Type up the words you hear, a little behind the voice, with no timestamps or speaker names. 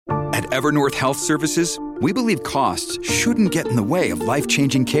At Evernorth Health Services, we believe costs shouldn't get in the way of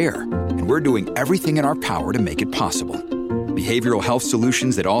life-changing care, and we're doing everything in our power to make it possible. Behavioral health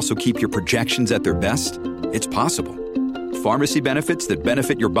solutions that also keep your projections at their best? It's possible. Pharmacy benefits that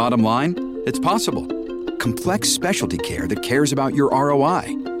benefit your bottom line? It's possible. Complex specialty care that cares about your ROI?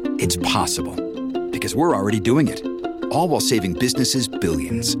 It's possible. Because we're already doing it. All while saving businesses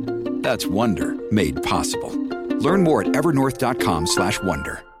billions. That's Wonder made possible. Learn more at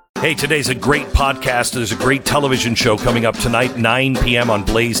evernorth.com/wonder. Hey, today's a great podcast. There's a great television show coming up tonight, 9 p.m. on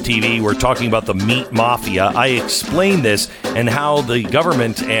Blaze TV. We're talking about the meat mafia. I explain this and how the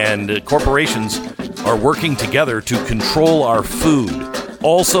government and corporations are working together to control our food.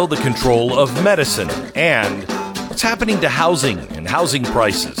 Also, the control of medicine and what's happening to housing and housing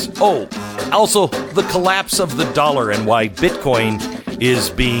prices. Oh, also the collapse of the dollar and why Bitcoin is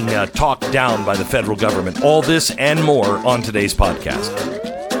being talked down by the federal government. All this and more on today's podcast.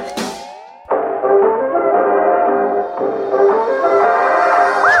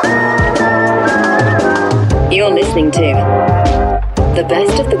 You're listening to the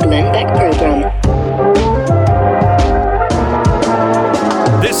best of the Glenn Beck program.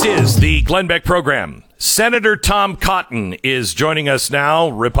 This is the Glenn Beck program. Senator Tom Cotton is joining us now,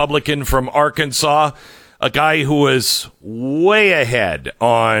 Republican from Arkansas, a guy who is way ahead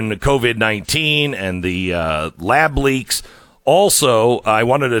on COVID-19 and the lab leaks. Also, I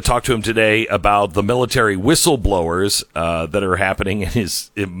wanted to talk to him today about the military whistleblowers that are happening and his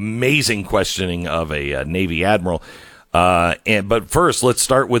amazing questioning of a Navy admiral. But first, let's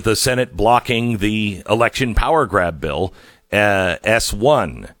start with the Senate blocking the election power grab bill,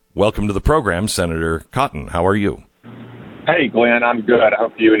 S1. Welcome to the program, Senator Cotton. How are you? Hey, Glenn. I'm good. I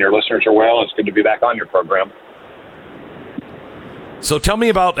hope you and your listeners are well. It's good to be back on your program. So tell me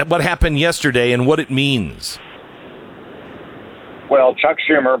about what happened yesterday and what it means. Well, Chuck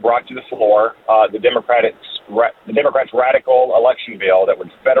Schumer brought to the floor the Democrats' radical election bill that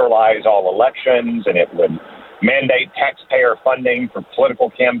would federalize all elections, and it would mandate taxpayer funding for political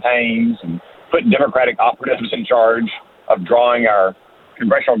campaigns and put Democratic operatives in charge of drawing our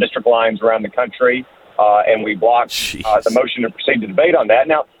congressional district lines around the country. And we blocked the motion to proceed to debate on that.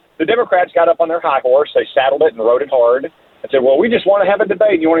 Now, the Democrats got up on their high horse. They saddled it and rode it hard and said, well, we just want to have a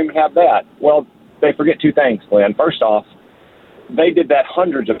debate. You won't even have that. Well, they forget two things, Glenn. First off, they did that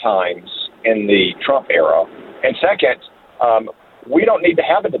hundreds of times in the Trump era. And second, we don't need to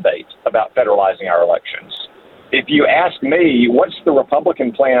have a debate about federalizing our elections. If you ask me, what's the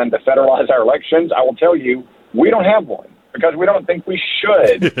Republican plan to federalize our elections, I will tell you, we don't have one because we don't think we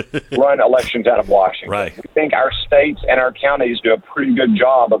should run elections out of Washington. Right. We think our states and our counties do a pretty good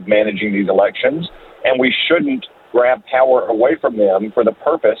job of managing these elections, and we shouldn't grab power away from them for the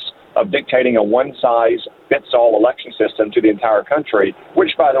purpose of dictating a one-size-fits-all election system to the entire country,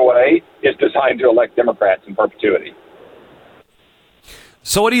 which, by the way, is designed to elect Democrats in perpetuity.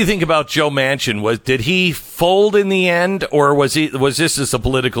 So what do you think about Joe Manchin? Did he fold in the end, or was this just a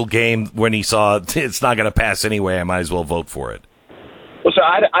political game when he saw it's not going to pass anyway, I might as well vote for it? Well, so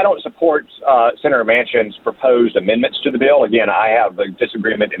I don't support Senator Manchin's proposed amendments to the bill. Again, I have a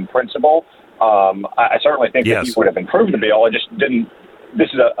disagreement in principle. I certainly think that he would have improved the bill. It just didn't. This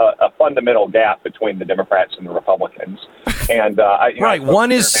is a fundamental gap between the Democrats and the Republicans. And right,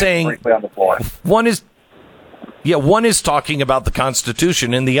 one is saying on the floor. One is talking about the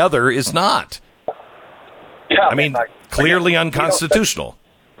Constitution, and the other is not. Yeah, I mean, clearly unconstitutional.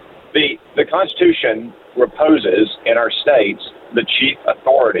 The Constitution reposes in our states the chief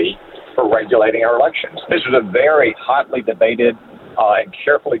authority for regulating our elections. This was a very hotly debated and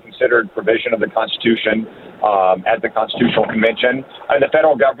carefully considered provision of the Constitution at the Constitutional Convention. And the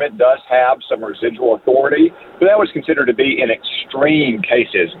federal government does have some residual authority, but that was considered to be in extreme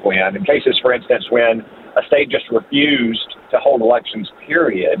cases, Glenn. In cases, for instance, when a state just refused to hold elections,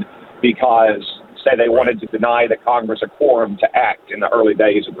 period, because, say, they wanted to deny the Congress a quorum to act in the early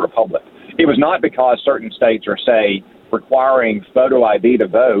days of the Republic. It was not because certain states are, say, requiring photo ID to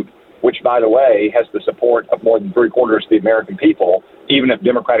vote, which, by the way, has the support of more than three-quarters of the American people, even if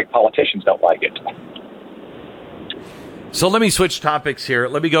Democratic politicians don't like it. So let me switch topics here.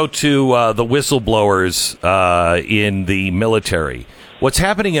 Let me go to the whistleblowers in the military. What's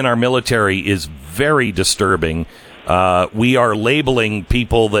happening in our military is very disturbing. We are labeling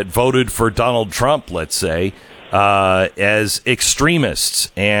people that voted for Donald Trump, let's say, as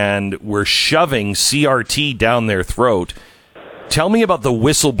extremists, and we're shoving CRT down their throat. Tell me about the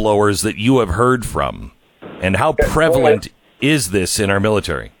whistleblowers that you have heard from, and how prevalent is this in our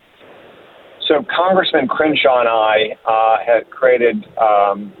military? So Congressman Crenshaw and I had created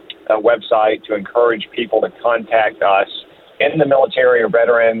a website to encourage people to contact us in the military or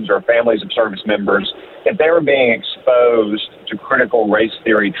veterans or families of service members, if they were being exposed to critical race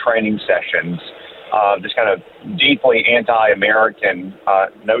theory training sessions, this kind of deeply anti-American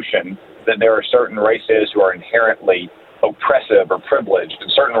notion that there are certain races who are inherently oppressive or privileged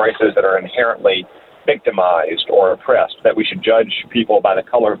and certain races that are inherently victimized or oppressed, that we should judge people by the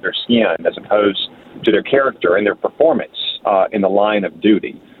color of their skin as opposed to their character and their performance in the line of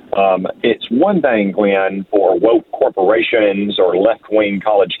duty. It's one thing, Glenn, for woke corporations or left-wing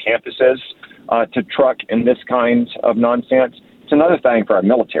college campuses to truck in this kind of nonsense. It's another thing for our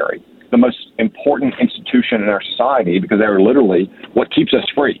military, the most important institution in our society, because they are literally what keeps us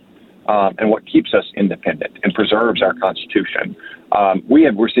free and what keeps us independent and preserves our Constitution. We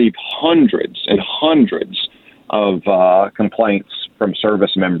have received hundreds and hundreds of complaints from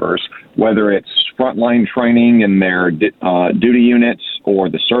service members, whether it's frontline training in their duty units or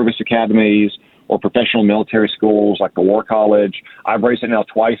the service academies or professional military schools like the War College. I've raised it now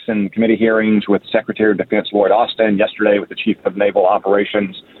twice in committee hearings with Secretary of Defense Lloyd Austin, yesterday with the Chief of Naval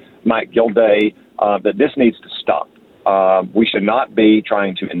Operations, Mike Gilday, that this needs to stop. We should not be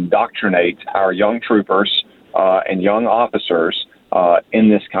trying to indoctrinate our young troopers and young officers in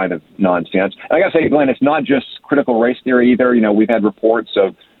this kind of nonsense. And I got to say, Glenn, it's not just critical race theory either. You know, we've had reports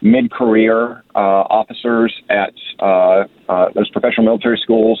of mid-career officers at those professional military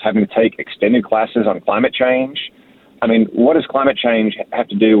schools having to take extended classes on climate change. I mean, what does climate change have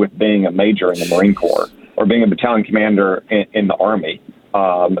to do with being a major in the Marine Corps or being a battalion commander in the Army?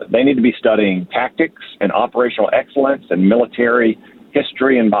 They need to be studying tactics and operational excellence and military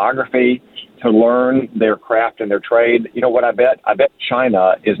history and biography to learn their craft and their trade. You know what I bet? I bet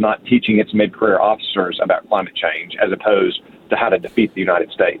China is not teaching its mid-career officers about climate change as opposed to how to defeat the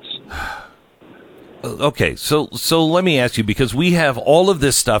United States. Okay, so let me ask you, because we have all of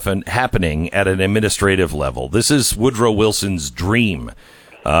this stuff happening at an administrative level. This is Woodrow Wilson's dream.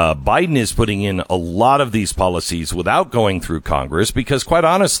 Biden is putting in a lot of these policies without going through Congress because, quite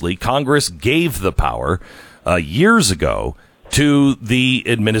honestly, Congress gave the power years ago to the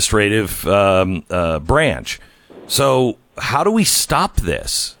administrative branch. So how do we stop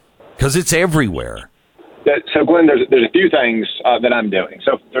this? Because it's everywhere. So, Glenn, there's a few things that I'm doing.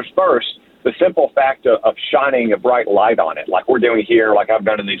 So there's first the simple fact of shining a bright light on it, like we're doing here, like I've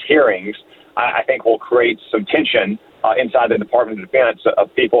done in these hearings. I think will create some tension inside the Department of Defense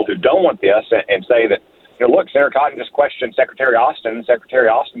of people who don't want this and say that, you know, look, Senator Cotton just questioned Secretary Austin. Secretary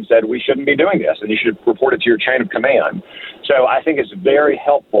Austin said we shouldn't be doing this, and you should report it to your chain of command. So I think it's very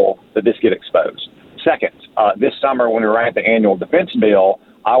helpful that this get exposed. Second, this summer when we write the annual defense bill,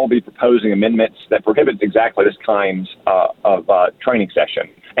 I will be proposing amendments that prohibits exactly this kind of training session.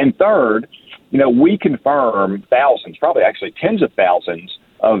 And third, you know, we confirm thousands, probably actually tens of thousands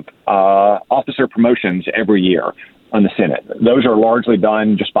of officer promotions every year on the Senate. Those are largely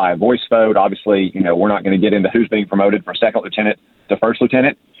done just by a voice vote. Obviously, you know, we're not going to get into who's being promoted from second lieutenant to first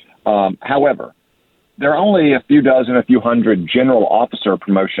lieutenant. However, there are only a few dozen, a few hundred general officer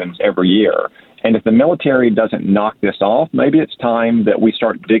promotions every year. And if the military doesn't knock this off, maybe it's time that we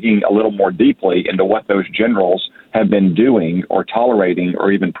start digging a little more deeply into what those generals have been doing or tolerating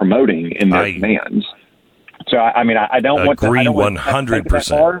or even promoting in their commands. So, I mean, I don't want to agree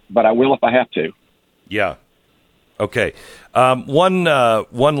 100%, but I will if I have to. Yeah. Okay. One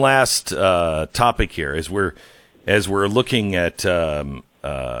last topic here as we're looking at the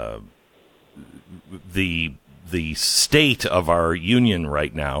state of our union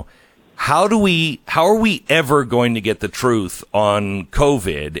right now. How are we ever going to get the truth on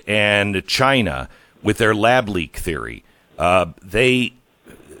COVID and China with their lab leak theory? They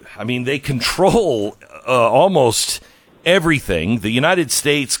control almost everything. The United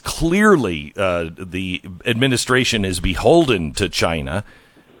States, clearly, the administration is beholden to China.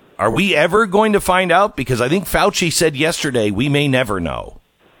 Are we ever going to find out? Because I think Fauci said yesterday we may never know.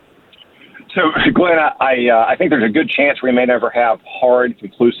 So, Glenn, I think there's a good chance we may never have hard,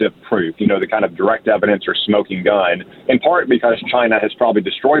 conclusive proof, you know, the kind of direct evidence or smoking gun, in part because China has probably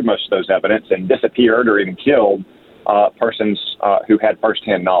destroyed most of those evidence and disappeared or even killed persons who had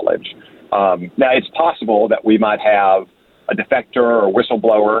firsthand knowledge. Now, it's possible that we might have a defector or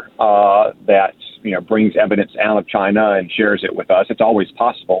whistleblower that, you know, brings evidence out of China and shares it with us. It's always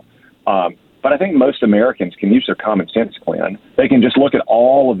possible. But I think most Americans can use their common sense, Glenn. They can just look at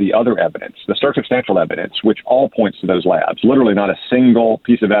all of the other evidence, the circumstantial evidence, which all points to those labs. Literally not a single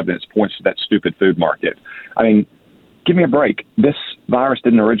piece of evidence points to that stupid food market. I mean, give me a break. This virus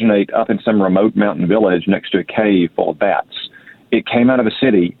didn't originate up in some remote mountain village next to a cave full of bats. It came out of a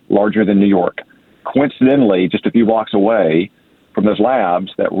city larger than New York. Coincidentally, just a few blocks away, from those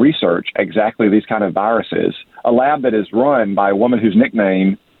labs that research exactly these kind of viruses, a lab that is run by a woman whose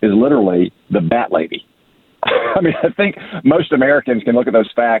nickname is literally the Bat Lady. I mean, I think most Americans can look at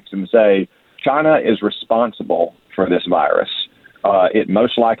those facts and say China is responsible for this virus. It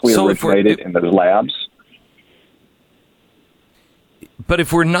most likely originated in those labs. But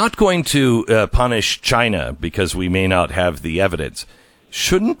if we're not going to punish China because we may not have the evidence,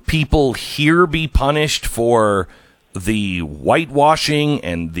 shouldn't people here be punished for the whitewashing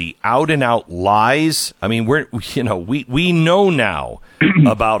and the out-and-out lies? I mean, we know now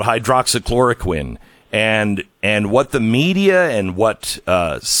about hydroxychloroquine and what the media and what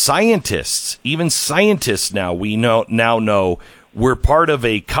scientists, even scientists now know were part of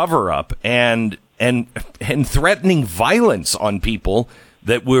a cover-up and threatening violence on people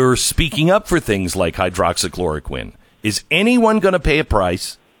that were speaking up for things like hydroxychloroquine. Is anyone going to pay a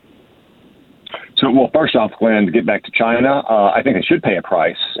price? So, well, first off, Glenn, to get back to China, I think they should pay a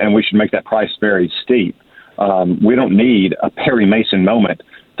price, and we should make that price very steep. We don't need a Perry Mason moment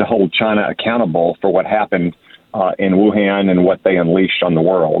to hold China accountable for what happened in Wuhan and what they unleashed on the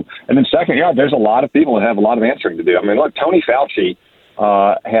world. And then second, there's a lot of people that have a lot of answering to do. I mean, look, Tony Fauci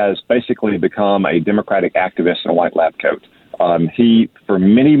has basically become a Democratic activist in a white lab coat. He, for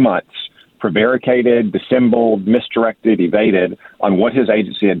many months, prevaricated, dissembled, misdirected, evaded on what his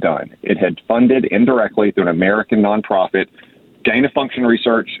agency had done. It had funded indirectly through an American nonprofit gain-of-function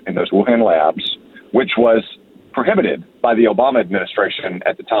research in those Wuhan labs, which was prohibited by the Obama administration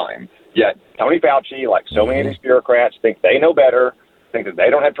at the time. Yet Tony Fauci, like so many of these bureaucrats, think they know better, think that they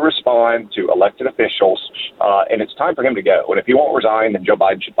don't have to respond to elected officials, and it's time for him to go. And if he won't resign, then Joe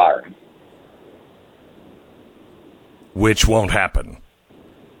Biden should fire him. Which won't happen.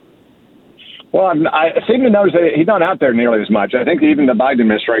 Well, I seem to notice that he's not out there nearly as much. I think even the Biden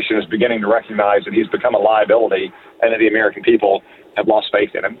administration is beginning to recognize that he's become a liability and that the American people have lost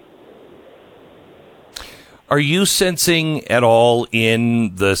faith in him. Are you sensing at all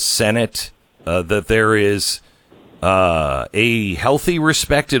in the Senate that there is a healthy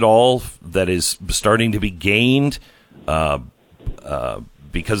respect at all that is starting to be gained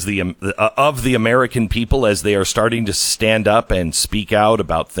because of the American people as they are starting to stand up and speak out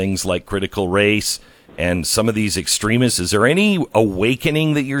about things like critical race and some of these extremists? Is there any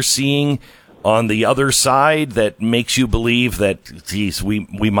awakening that you're seeing on the other side that makes you believe that, geez,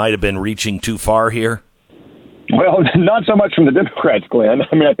 we might have been reaching too far here? Well, not so much from the Democrats, Glenn.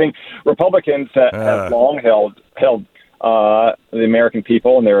 I mean, I think Republicans have long held the American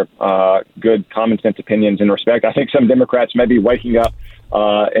people and their good common sense opinions in respect. I think some Democrats may be waking up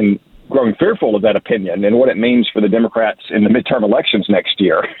and growing fearful of that opinion and what it means for the Democrats in the midterm elections next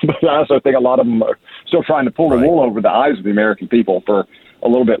year. But I also think a lot of them are still trying to pull the wool over the eyes of the American people for a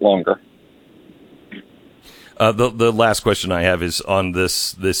little bit longer. The last question I have is on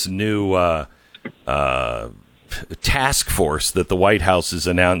this new task force that the White House is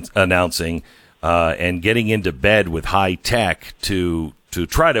announcing and getting into bed with high tech to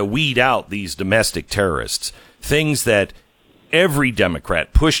try to weed out these domestic terrorists, things that every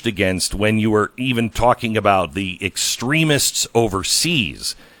Democrat pushed against when you were even talking about the extremists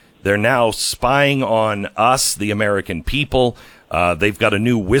overseas. They're now spying on us, the American people. They've got a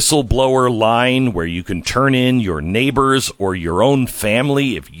new whistleblower line where you can turn in your neighbors or your own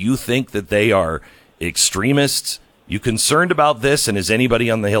family if you think that they are extremists. You concerned about this, and is anybody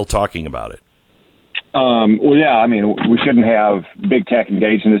on the Hill talking about it? Well, yeah, I mean, we shouldn't have big tech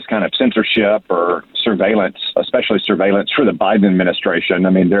engaged in this kind of censorship or surveillance, especially surveillance for the Biden administration. I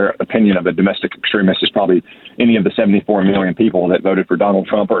mean, their opinion of a domestic extremist is probably any of the 74 million people that voted for Donald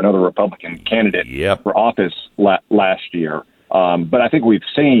Trump or another Republican candidate for office last year. But I think we've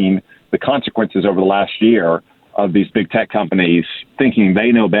seen the consequences over the last year of these big tech companies thinking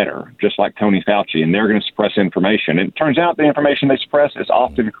they know better, just like Tony Fauci, and they're going to suppress information. And it turns out the information they suppress is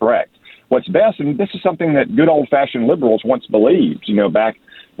often correct. What's best, and this is something that good old-fashioned liberals once believed, back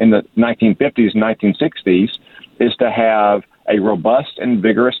in the 1950s and 1960s, is to have a robust and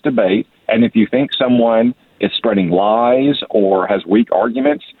vigorous debate. And if you think someone is spreading lies or has weak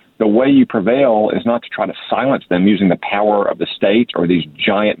arguments, the way you prevail is not to try to silence them using the power of the state or these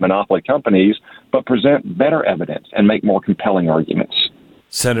giant monopoly companies, but present better evidence and make more compelling arguments.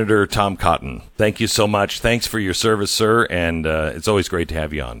 Senator Tom Cotton, thank you so much. Thanks for your service, sir, and it's always great to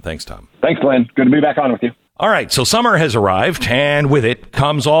have you on. Thanks, Tom. Thanks, Glenn. Good to be back on with you. All right, so summer has arrived, and with it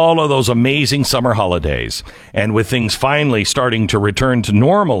comes all of those amazing summer holidays. And with things finally starting to return to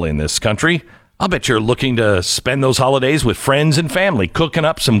normal in this country, I'll bet you're looking to spend those holidays with friends and family, cooking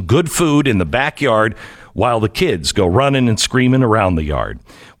up some good food in the backyard while the kids go running and screaming around the yard.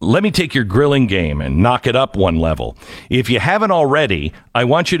 Let me take your grilling game and knock it up one level. If you haven't already, I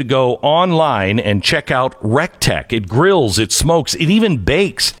want you to go online and check out RecTech. It grills, it smokes, it even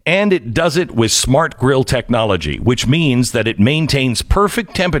bakes, and it does it with smart grill technology, which means that it maintains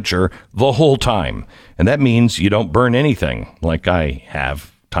perfect temperature the whole time. And that means you don't burn anything, like I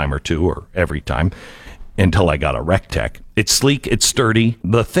have time or two or every time, until I got a RecTech. It's sleek, it's sturdy.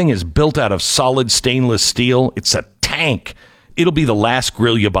 The thing is built out of solid stainless steel. It's a tank. It'll be the last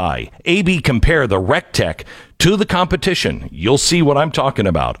grill you buy. A/B compare the RecTech to the competition. You'll see what I'm talking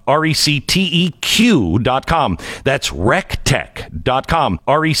about. RecTeq.com. That's RecTech.com.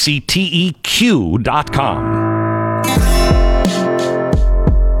 RecTeq.com.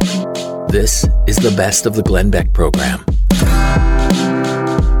 This is the best of the Glenn Beck program.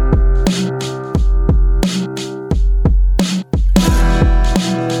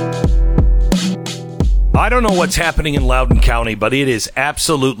 I don't know what's happening in Loudoun County, but it is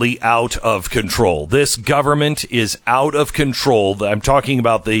absolutely out of control. This government is out of control. I'm talking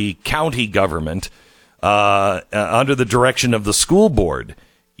about the county government under the direction of the school board.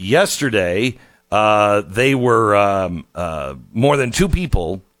 Yesterday, they were more than two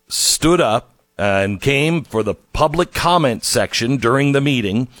people stood up and came for the public comment section during the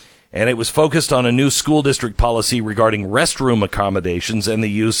meeting, and it was focused on a new school district policy regarding restroom accommodations and the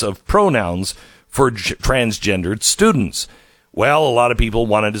use of pronouns for transgendered students. Well, a lot of people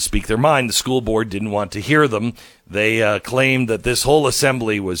wanted to speak their mind. The school board didn't want to hear them. They claimed that this whole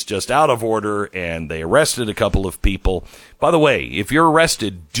assembly was just out of order, and they arrested a couple of people. By the way, if you're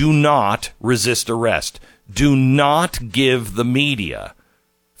arrested, do not resist arrest. Do not give the media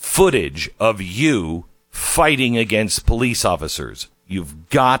footage of you fighting against police officers. You've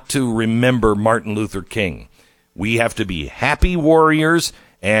got to remember Martin Luther King. We have to be happy warriors.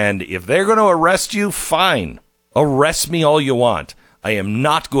 And if they're going to arrest you, fine. Arrest me all you want. I am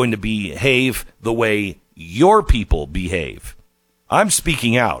not going to behave the way your people behave. I'm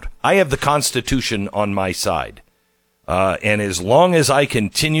speaking out. I have the Constitution on my side. And as long as I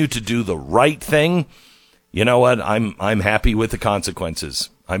continue to do the right thing, you know what? I'm happy with the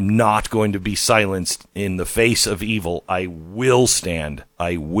consequences. I'm not going to be silenced in the face of evil. I will stand.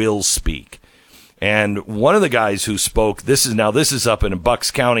 I will speak. And one of the guys who spoke, this is up in Bucks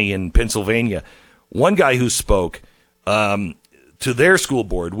County in Pennsylvania. One guy who spoke to their school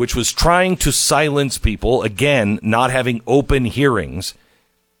board, which was trying to silence people, again, not having open hearings,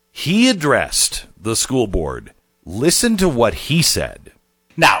 he addressed the school board. Listen to what he said.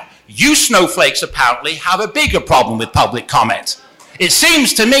 Now, you snowflakes apparently have a bigger problem with public comment. It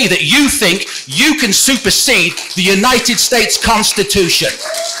seems to me that you think you can supersede the United States Constitution.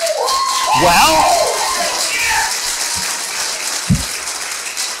 Well,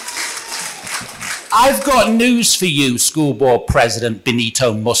 I've got news for you, School Board President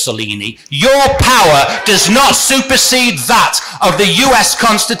Benito Mussolini. Your power does not supersede that of the U.S.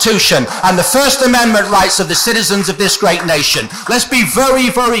 Constitution and the First Amendment rights of the citizens of this great nation. Let's be very,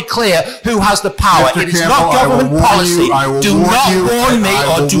 very clear who has the power. Mr. It is Campbell, not government policy. Do not warn me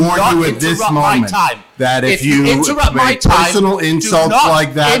or do not interrupt my time. That if you interrupt my make time, personal insults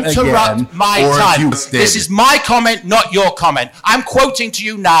like that interrupt again, my or time. if you This is my comment, not your comment. I'm quoting to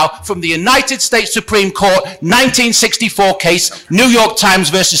you now from the United States Supreme Court 1964 case, New York Times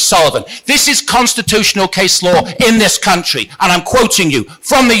versus Sullivan. This is constitutional case law in this country, and I'm quoting you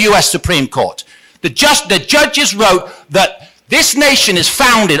from the U.S. Supreme Court. The judges wrote that this nation is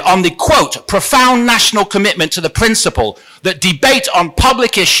founded on the, quote, profound national commitment to the principle that debate on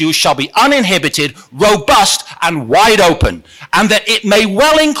public issues shall be uninhibited, robust, and wide open, and that it may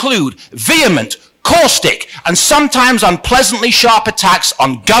well include vehement, caustic, and sometimes unpleasantly sharp attacks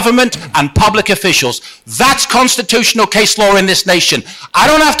on government and public officials. That's constitutional case law in this nation. I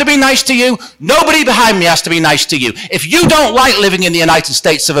don't have to be nice to you. Nobody behind me has to be nice to you. If you don't like living in the United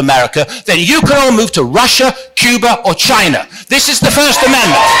States of America, then you can all move to Russia, Cuba, or China. This is the First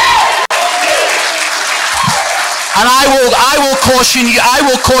Amendment. And I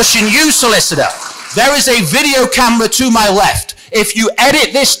will caution you, solicitor. There is a video camera to my left. If you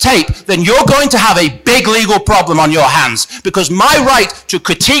edit this tape, then you're going to have a big legal problem on your hands, because my right to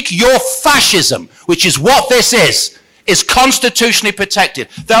critique your fascism, which is what this is constitutionally protected.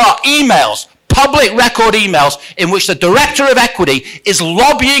 There are emails, public record emails, in which the Director of Equity is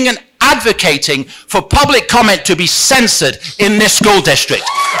lobbying and advocating for public comment to be censored in this school district.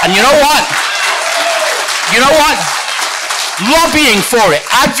 And you know what? lobbying for it,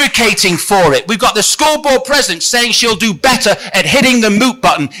 advocating for it. We've got the school board president saying she'll do better at hitting the mute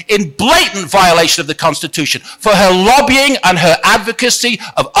button in blatant violation of the Constitution. For her lobbying and her advocacy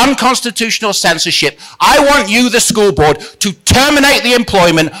of unconstitutional censorship, I want you, the school board, to terminate the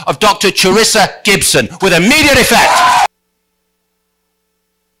employment of Dr. Charissa Gibson with immediate effect.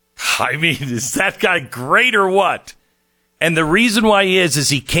 I mean, is that guy great or what? And the reason why he is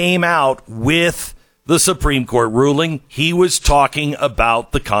he came out with the Supreme Court ruling. He was talking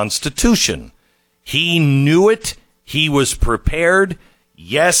about the Constitution. He knew it. He was prepared.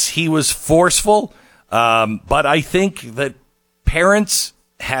 Yes, he was forceful. But I think that parents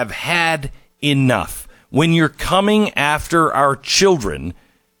have had enough. When you're coming after our children,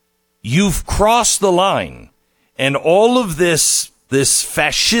 you've crossed the line. And all of this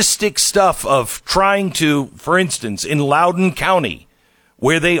fascistic stuff of trying to, for instance, in Loudoun County,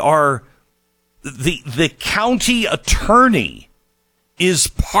 where they are, the county attorney is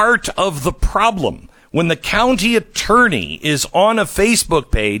part of the problem. When the county attorney is on a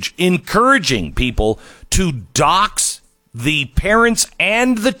Facebook page encouraging people to dox the parents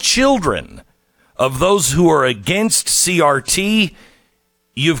and the children of those who are against CRT,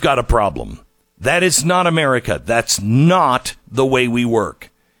 you've got a problem. That is not America. That's not the way we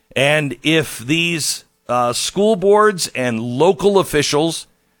work. And if these school boards and local officials,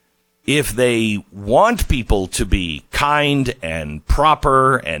 if they want people to be kind and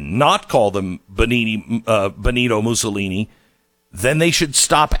proper and not call them Benito Mussolini, then they should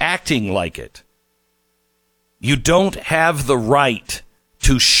stop acting like it. You don't have the right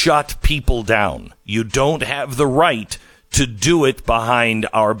to shut people down. You don't have the right to do it behind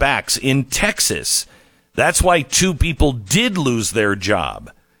our backs. In Texas, that's why 2 people did lose their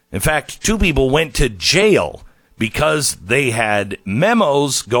job. In fact, 2 people went to jail because they had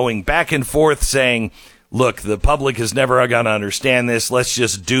memos going back and forth saying, look, the public is never going to understand this. Let's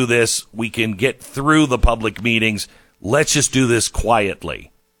just do this. We can get through the public meetings. Let's just do this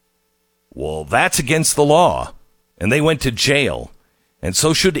quietly. Well, that's against the law. And they went to jail. And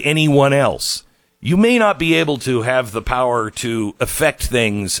so should anyone else. You may not be able to have the power to affect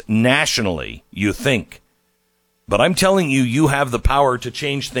things nationally, you think. But I'm telling you, you have the power to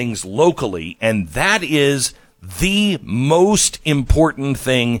change things locally, and that is the most important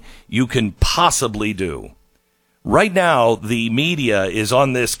thing you can possibly do. Right now, the media is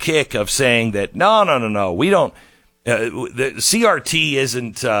on this kick of saying that, no, we don't, the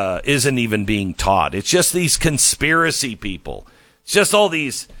CRT isn't even being taught. It's just these conspiracy people. It's just all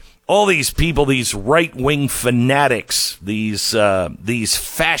these people, these right-wing fanatics, these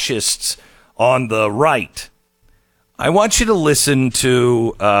fascists on the right. I want you to listen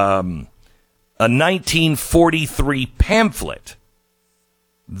to a 1943 pamphlet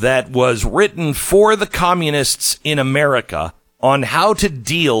that was written for the communists in America on how to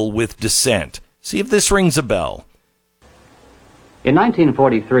deal with dissent. See if this rings a bell. In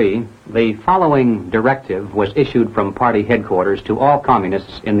 1943, the following directive was issued from party headquarters to all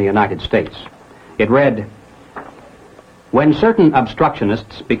communists in the United States. It read, "When certain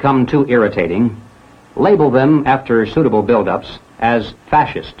obstructionists become too irritating, label them after suitable build-ups as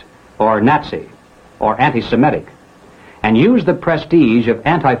fascist or Nazi or anti-Semitic, and use the prestige of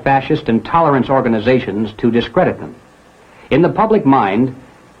anti-fascist and tolerance organizations to discredit them. In the public mind,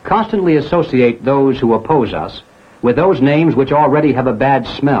 constantly associate those who oppose us with those names which already have a bad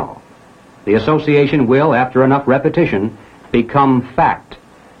smell. The association will, after enough repetition, become fact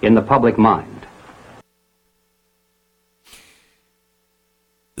in the public mind."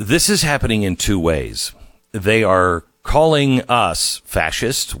 This is happening in 2 ways. They are calling us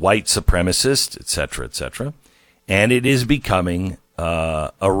fascist, white supremacist, etc., and it is becoming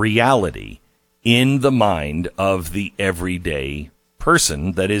a reality in the mind of the everyday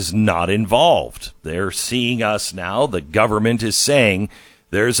person that is not involved. They're seeing us now. The government is saying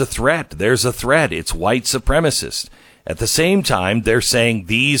there's a threat. It's white supremacist. At the same time, they're saying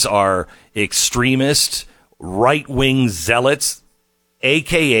these are extremist, right-wing zealots,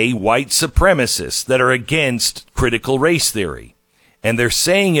 a.k.a. white supremacists that are against critical race theory. And they're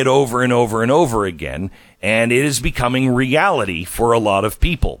saying it over and over and over again, and it is becoming reality for a lot of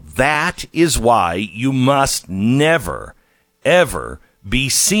people. That is why you must never, ever be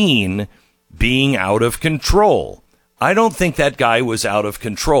seen being out of control. I don't think that guy was out of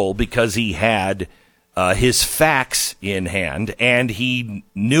control because he had his facts in hand and he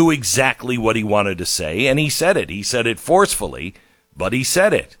knew exactly what he wanted to say, and he said it. He said it forcefully, but he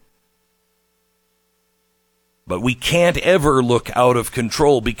said it. But we can't ever look out of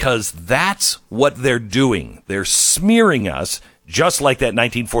control because that's what they're doing. They're smearing us, just like that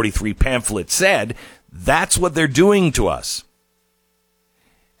 1943 pamphlet said. That's what they're doing to us.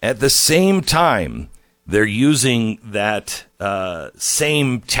 At the same time, they're using that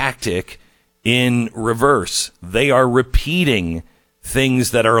same tactic in reverse. They are repeating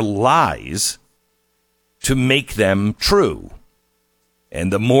things that are lies to make them true.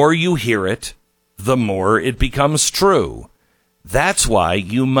 And the more you hear it, the more it becomes true. That's why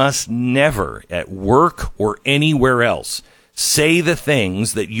you must never, at work or anywhere else, say the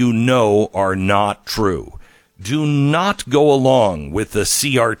things that you know are not true. Do not go along with the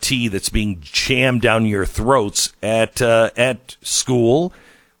CRT that's being jammed down your throats at school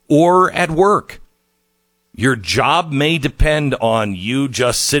or at work. Your job may depend on you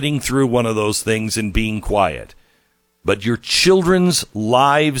just sitting through one of those things and being quiet. But your children's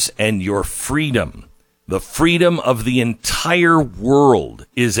lives and your freedom, the freedom of the entire world,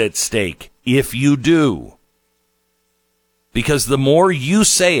 is at stake if you do. Because the more you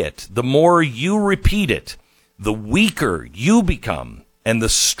say it, the more you repeat it, the weaker you become and the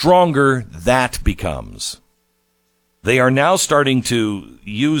stronger that becomes. They are now starting to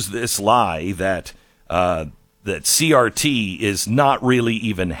use this lie that CRT is not really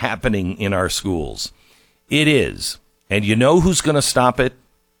even happening in our schools. It is. And you know who's going to stop it?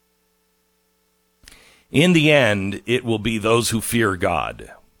 In the end, it will be those who fear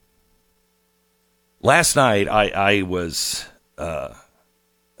God. Last night, I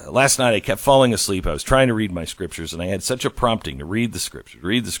kept falling asleep. I was trying to read my scriptures, and I had such a prompting to read the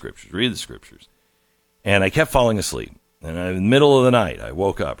scriptures. And I kept falling asleep. And in the middle of the night, I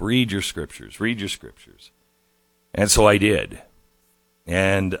woke up. Read your scriptures. And so I did.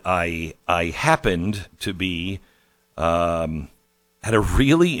 And I happened to be at a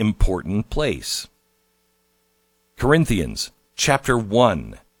really important place. Corinthians chapter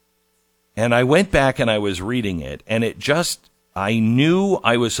 1. And I went back and I was reading it, and I knew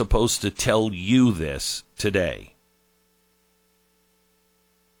I was supposed to tell you this today.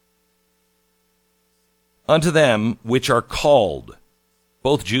 Unto them which are called,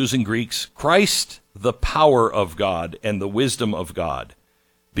 both Jews and Greeks, Christ the power of God and the wisdom of God,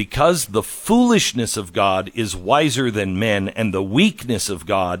 because the foolishness of God is wiser than men, and the weakness of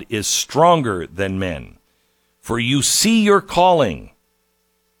God is stronger than men. For you see your calling,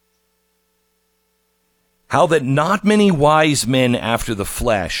 how that not many wise men after the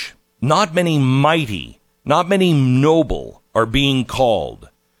flesh, not many mighty, not many noble are being called.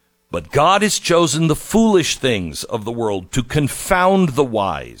 But God has chosen the foolish things of the world to confound the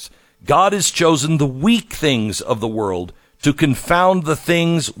wise. God has chosen the weak things of the world to confound the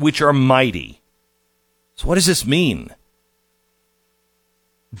things which are mighty. So what does this mean?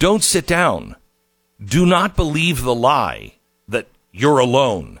 Don't sit down. Do not believe the lie that you're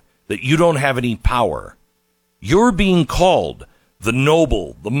alone, that you don't have any power. You're being called the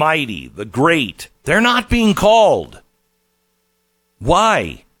noble, the mighty, the great. They're not being called.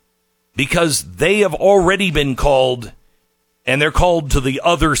 Why? Because they have already been called, and they're called to the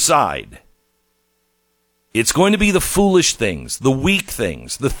other side. It's going to be the foolish things, the weak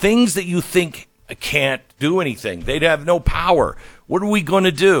things, the things that you think can't do anything. They'd have no power. What are we going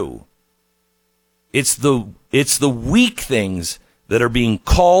to do? It's the weak things that are being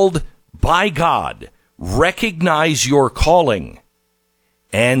called by God. Recognize your calling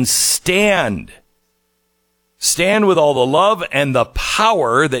and stand. Stand with all the love and the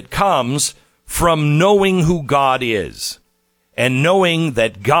power that comes from knowing who God is and knowing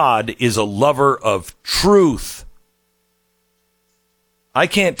that God is a lover of truth. I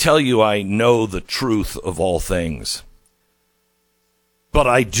can't tell you I know the truth of all things, but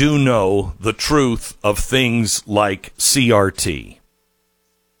I do know the truth of things like CRT.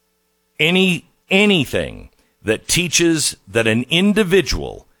 Anything that teaches that an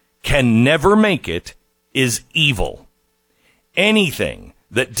individual can never make it is evil. Anything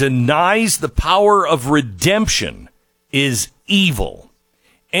that denies the power of redemption is evil.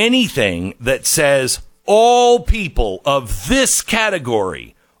 Anything that says all people of this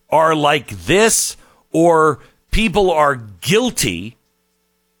category are like this, or people are guilty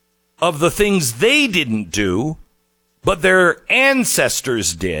of the things they didn't do, but their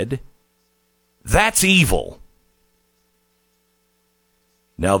ancestors did, that's evil.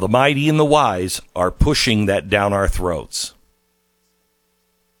 Now, the mighty and the wise are pushing that down our throats.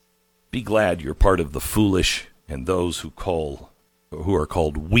 Be glad you're part of the foolish and those who are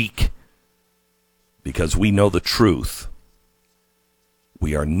called weak, because we know the truth.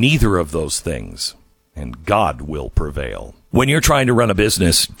 We are neither of those things, and God will prevail. When you're trying to run a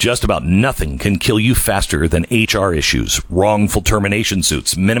business, just about nothing can kill you faster than HR issues, wrongful termination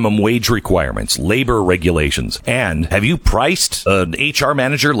suits, minimum wage requirements, labor regulations. And have you priced an HR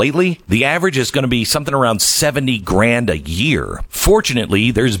manager lately? The average is going to be something around 70 grand a year. Fortunately,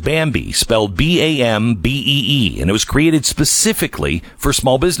 there's Bambee, spelled Bambee, and it was created specifically for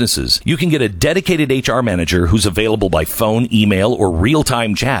small businesses. You can get a dedicated HR manager who's available by phone, email, or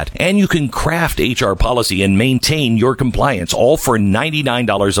real-time chat. And you can craft HR policy and maintain your compliance, all for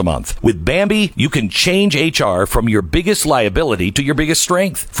 $99 a month. With Bambee, you can change HR from your biggest liability to your biggest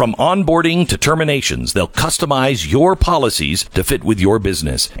strength. From onboarding to terminations, they'll customize your policies to fit with your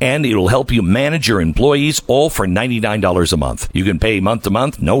business. And it'll help you manage your employees, all for $99 a month. You can pay month to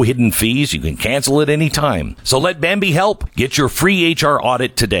month, no hidden fees. You can cancel at any time. So let Bambee help. Get your free HR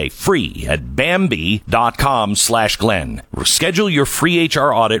audit today, free at Bambee.com/Glenn. Schedule your free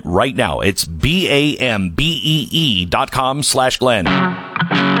HR audit right now. It's BAMBEE.com/Glenn.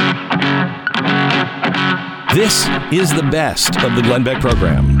 This is the best of the Glenn Beck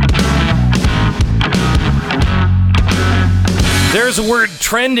program. There's a word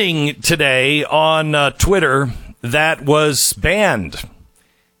trending today on Twitter that was banned,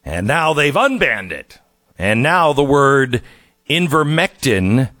 and now they've unbanned it. And now the word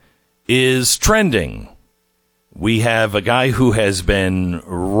ivermectin is trending. We have a guy who has been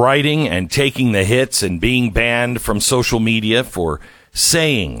writing and taking the hits and being banned from social media for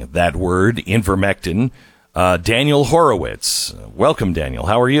saying that word, ivermectin. Daniel Horowitz. Welcome, Daniel.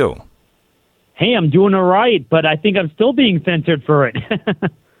 How are you? Hey, I'm doing all right, but I think I'm still being censored for it.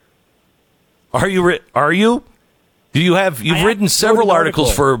 Are you? You've written several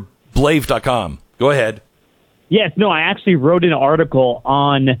articles for Blave.com. Go ahead. Yes, no, I actually wrote an article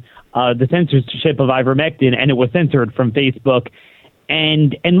on the censorship of ivermectin, and it was censored from Facebook.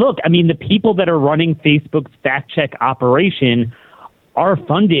 And look, I mean, the people that are running Facebook's fact-check operation are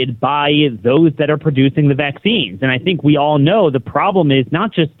funded by those that are producing the vaccines. And I think we all know the problem is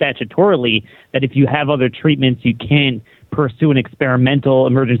not just statutorily that if you have other treatments, you can't pursue an experimental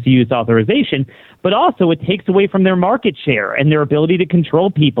emergency use authorization, but also it takes away from their market share and their ability to control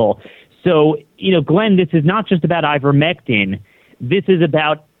people. So, Glenn, this is not just about ivermectin. This is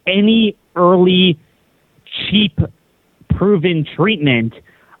about any early, cheap, proven treatment.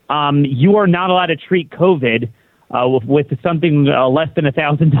 You are not allowed to treat COVID with something less than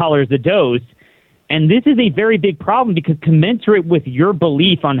 $1,000 a dose. And this is a very big problem because commensurate with your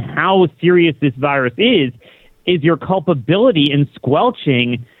belief on how serious this virus is your culpability in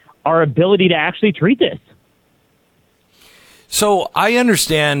squelching our ability to actually treat this. So I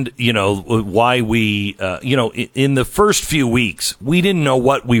understand, why we, in the first few weeks, we didn't know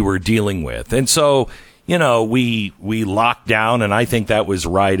what we were dealing with. And so, we locked down, and I think that was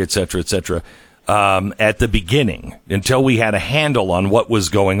right, et cetera, at the beginning, until we had a handle on what was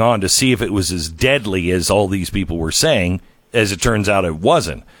going on to see if it was as deadly as all these people were saying. As it turns out, it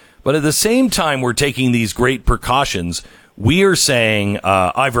wasn't. But at the same time, we're taking these great precautions. We are saying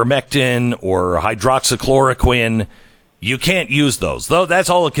ivermectin or hydroxychloroquine, you can't use those, though that's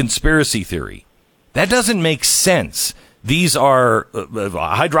all a conspiracy theory. That doesn't make sense. These are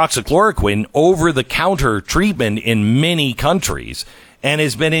hydroxychloroquine over-the-counter treatment in many countries and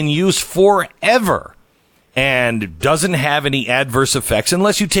has been in use forever and doesn't have any adverse effects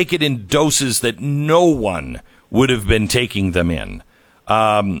unless you take it in doses that no one would have been taking them in.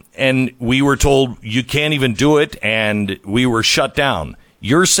 And we were told you can't even do it, and we were shut down.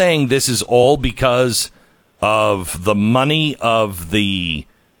 You're saying this is all because of the money of the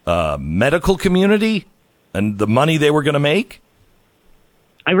medical community and the money they were going to make?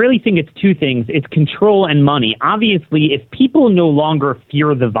 I really think it's two things. It's control and money. Obviously, if people no longer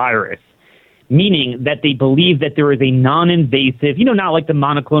fear the virus, meaning that they believe that there is a non-invasive, not like the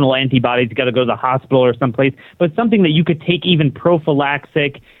monoclonal antibodies, you got to go to the hospital or someplace, but something that you could take even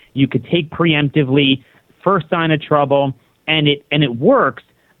prophylaxic, you could take preemptively, first sign of trouble, and it works,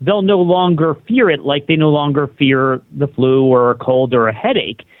 they'll no longer fear it like they no longer fear the flu or a cold or a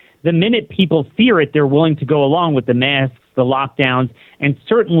headache. The minute people fear it, they're willing to go along with the masks, the lockdowns, and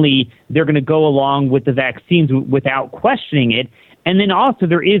certainly they're going to go along with the vaccines without questioning it. And then also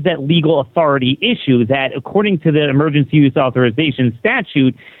there is that legal authority issue that according to the emergency use authorization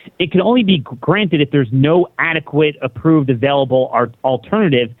statute, it can only be granted if there's no adequate, approved, available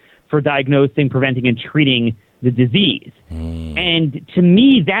alternative for diagnosing, preventing, and treating the disease. And to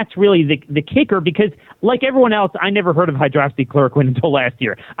me, that's really the kicker because, like everyone else, I never heard of hydroxychloroquine until last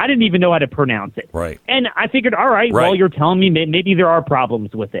year. I didn't even know how to pronounce it. Right. And I figured, all right, well, you're telling me maybe there are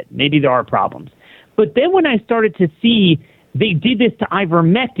problems with it. Maybe there are problems. But then when I started to see They did this to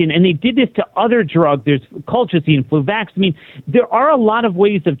ivermectin, and they did this to other drugs. There's colchicine, Fluvax. I mean, there are a lot of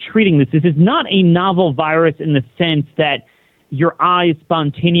ways of treating this. This is not a novel virus in the sense that your eyes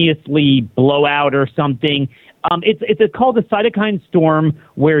spontaneously blow out or something. It's called a cytokine storm,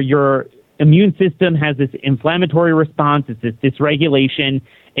 where your immune system has this inflammatory response. It's this dysregulation.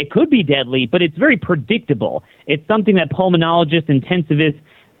 It could be deadly, but it's very predictable. It's something that pulmonologists, intensivists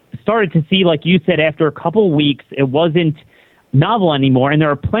started to see, like you said, after a couple weeks. It wasn't novel anymore, and there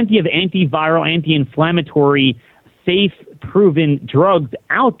are plenty of antiviral, anti-inflammatory, safe, proven drugs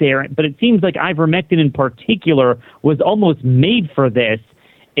out there, but it seems like ivermectin in particular was almost made for this.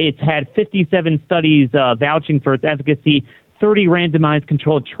 It's had 57 studies vouching for its efficacy, 30 randomized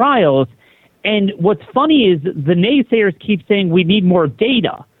controlled trials, and what's funny is the naysayers keep saying we need more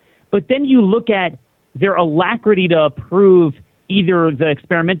data, but then you look at their alacrity to approve either the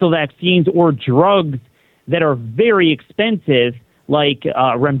experimental vaccines or drugs that are very expensive, like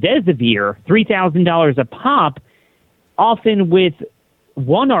remdesivir, $3,000 a pop, often with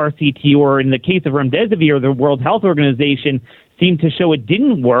one RCT, or in the case of remdesivir, the World Health Organization seemed to show it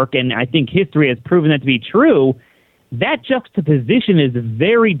didn't work, and I think history has proven that to be true. That juxtaposition is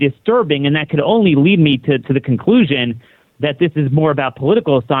very disturbing, and that could only lead me to the conclusion that this is more about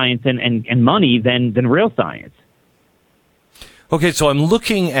political science and money than real science. Okay, so I'm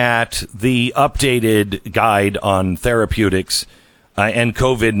looking at the updated guide on therapeutics and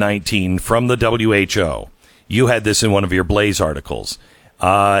COVID-19 from the WHO. You had this in one of your Blaze articles.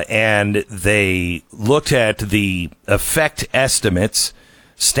 And they looked at the effect estimates.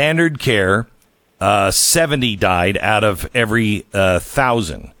 Standard care, 70 died out of every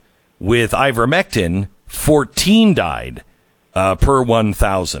 1,000. With ivermectin, 14 died per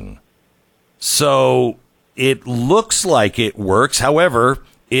 1,000. So it looks like it works. However,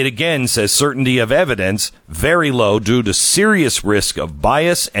 it again says certainty of evidence very low due to serious risk of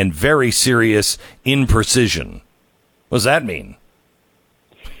bias and very serious imprecision. What does that mean?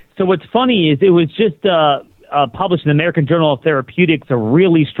 So what's funny is it was just published in the American Journal of Therapeutics, a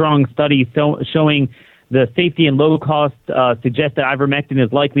really strong study showing the safety and low cost suggest that ivermectin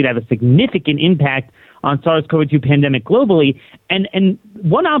is likely to have a significant impact on SARS-CoV-2 pandemic globally. And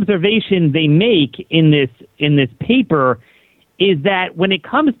one observation they make in this paper is that when it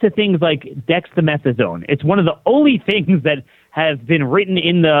comes to things like dexamethasone, it's one of the only things that have been written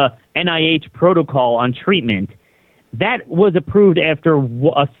in the NIH protocol on treatment that was approved after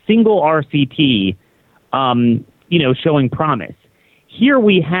a single RCT, showing promise. Here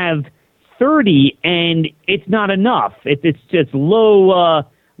we have 30, and it's not enough. It's just low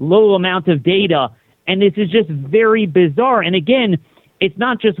amount of data, and this is just very bizarre. And again, it's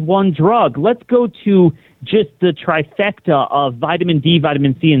not just one drug. Let's go to just the trifecta of vitamin D,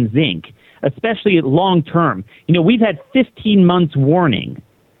 vitamin C, and zinc, especially long term. We've had 15 months warning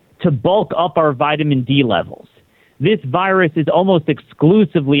to bulk up our vitamin D levels. This virus is almost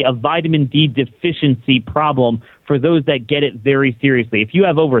exclusively a vitamin D deficiency problem for those that get it very seriously. If you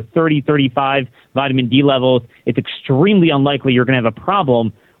have over 30, 35 vitamin D levels, it's extremely unlikely you're going to have a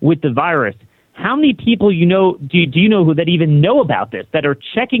problem with the virus. How many people do you know who that even know about this, that are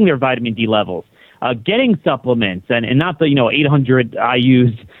checking their vitamin D levels, getting supplements, and not the 800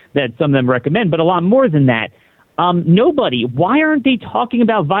 IUs that some of them recommend, but a lot more than that? Nobody. Why aren't they talking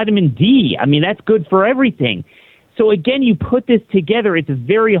about vitamin D? I mean, that's good for everything. So again, you put this together, it's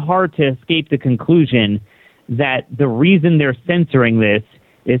very hard to escape the conclusion that the reason they're censoring this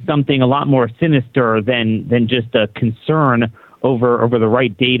is something a lot more sinister than just a concern over the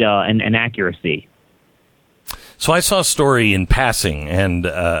right data and accuracy. So I saw a story in passing, and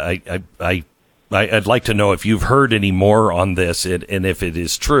I'd like to know if you've heard any more on this and if it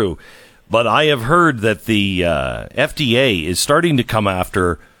is true. But I have heard that the FDA is starting to come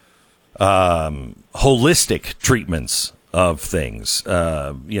after holistic treatments of things,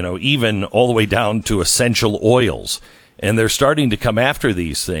 even all the way down to essential oils. And they're starting to come after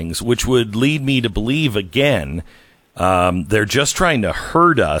these things, which would lead me to believe, again, they're just trying to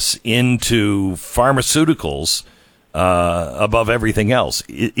herd us into pharmaceuticals above everything else.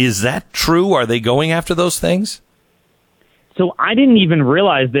 Is that true? Are they going after those things? So I didn't even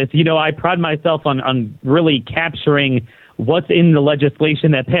realize this. I pride myself on really capturing what's in the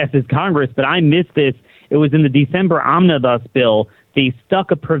legislation that passes Congress, but I missed this. It was in the December omnibus bill. They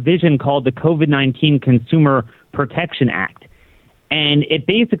stuck a provision called the COVID-19 Consumer Protection Act, and it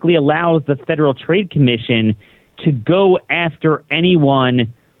basically allows the Federal Trade Commission to go after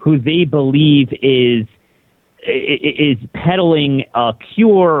anyone who they believe is peddling a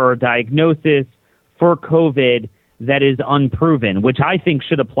cure or diagnosis for COVID that is unproven, which I think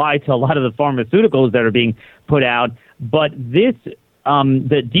should apply to a lot of the pharmaceuticals that are being put out. But this,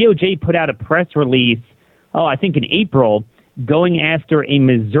 the DOJ put out a press release, I think in April, going after a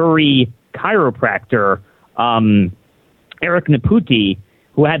Missouri chiropractor, Eric Naputi,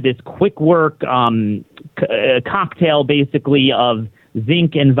 who had this quick work cocktail basically of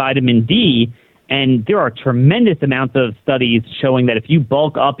zinc and vitamin D. And there are tremendous amounts of studies showing that if you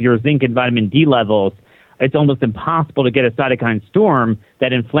bulk up your zinc and vitamin D levels, it's almost impossible to get a cytokine storm,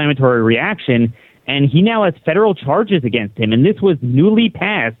 that inflammatory reaction. And he now has federal charges against him. And this was newly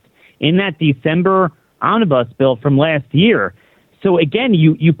passed in that December omnibus bill from last year. So again,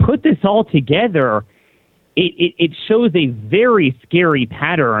 you put this all together, it shows a very scary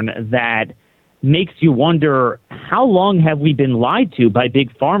pattern that makes you wonder, how long have we been lied to by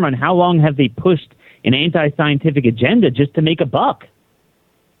Big Pharma, and how long have they pushed an anti-scientific agenda just to make a buck?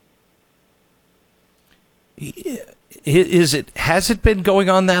 Has it been going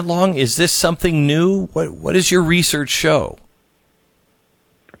on that long? Is this something new? What does your research show?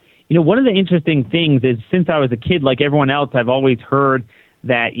 One of the interesting things is, since I was a kid, like everyone else, I've always heard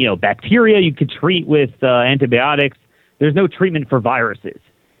that, bacteria you could treat with antibiotics. There's no treatment for viruses.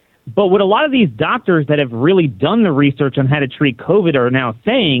 But what a lot of these doctors that have really done the research on how to treat COVID are now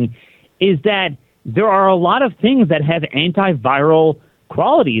saying is that there are a lot of things that have antiviral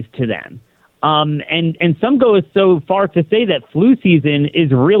qualities to them. And some go so far to say that flu season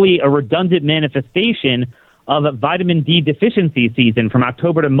is really a redundant manifestation of a vitamin D deficiency season from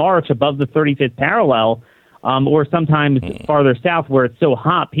October to March above the 35th parallel, or sometimes farther south where it's so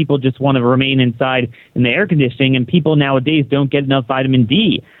hot people just want to remain inside in the air conditioning, and people nowadays don't get enough vitamin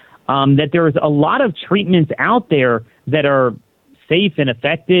D. That there's a lot of treatments out there that are safe and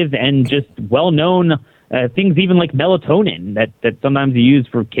effective and just well-known, things even like melatonin that sometimes you use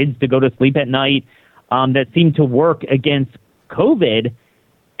for kids to go to sleep at night, that seem to work against COVID.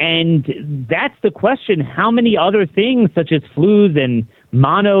 And that's the question. How many other things, such as flus and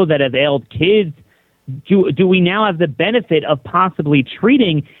mono, that have ailed kids, do we now have the benefit of possibly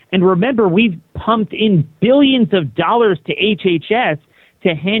treating? And remember, we've pumped in billions of dollars to HHS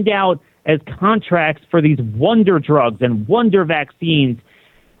to hand out as contracts for these wonder drugs and wonder vaccines.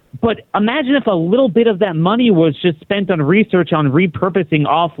 But imagine if a little bit of that money was just spent on research on repurposing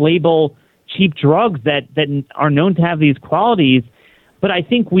off-label cheap drugs that are known to have these qualities. But I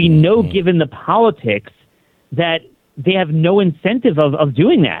think we know, given the politics, that they have no incentive of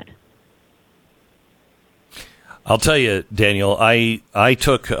doing that. I'll tell you, Daniel, I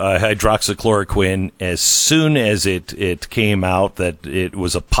took hydroxychloroquine as soon as it came out that it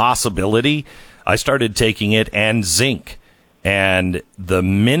was a possibility. I started taking it, and zinc. And the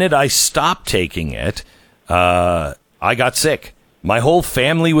minute I stopped taking it, I got sick. My whole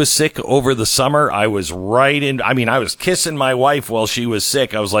family was sick over the summer. I was I was kissing my wife while she was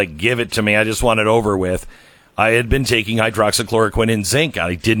sick. I was like, give it to me. I just want it over with. I had been taking hydroxychloroquine and zinc.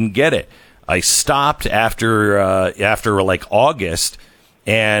 I didn't get it. I stopped after like August,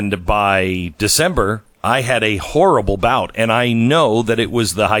 and by December, I had a horrible bout, and I know that it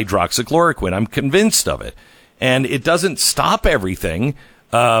was the hydroxychloroquine. I'm convinced of it. And it doesn't stop everything,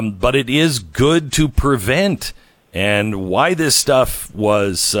 but it is good to prevent. And why this stuff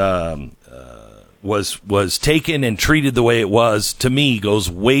was taken and treated the way it was, to me, goes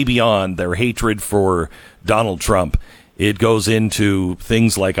way beyond their hatred for Donald Trump. It goes into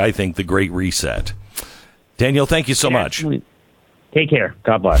things like, I think, the Great Reset. Daniel, thank you so much. Take care.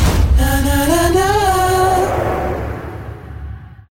 God bless.